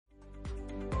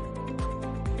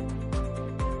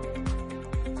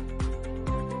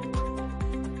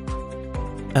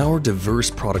Our diverse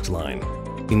product line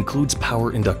includes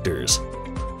power inductors,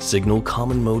 signal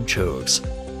common mode chokes,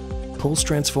 pulse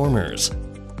transformers,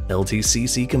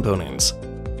 LTCC components,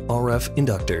 RF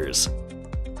inductors,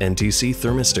 NTC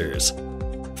thermistors,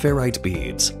 ferrite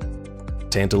beads,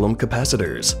 tantalum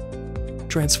capacitors,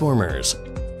 transformers,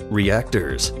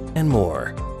 reactors, and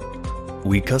more.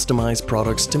 We customize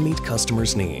products to meet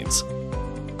customers' needs.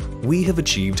 We have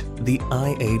achieved the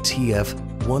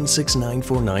IATF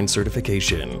 16949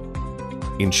 certification,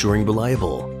 ensuring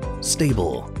reliable,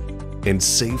 stable, and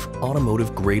safe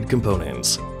automotive-grade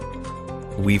components.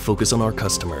 We focus on our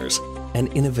customers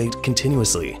and innovate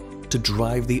continuously to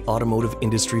drive the automotive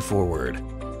industry forward.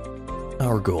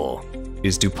 Our goal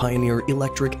is to pioneer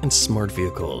electric and smart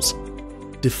vehicles,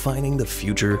 defining the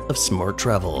future of smart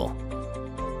travel.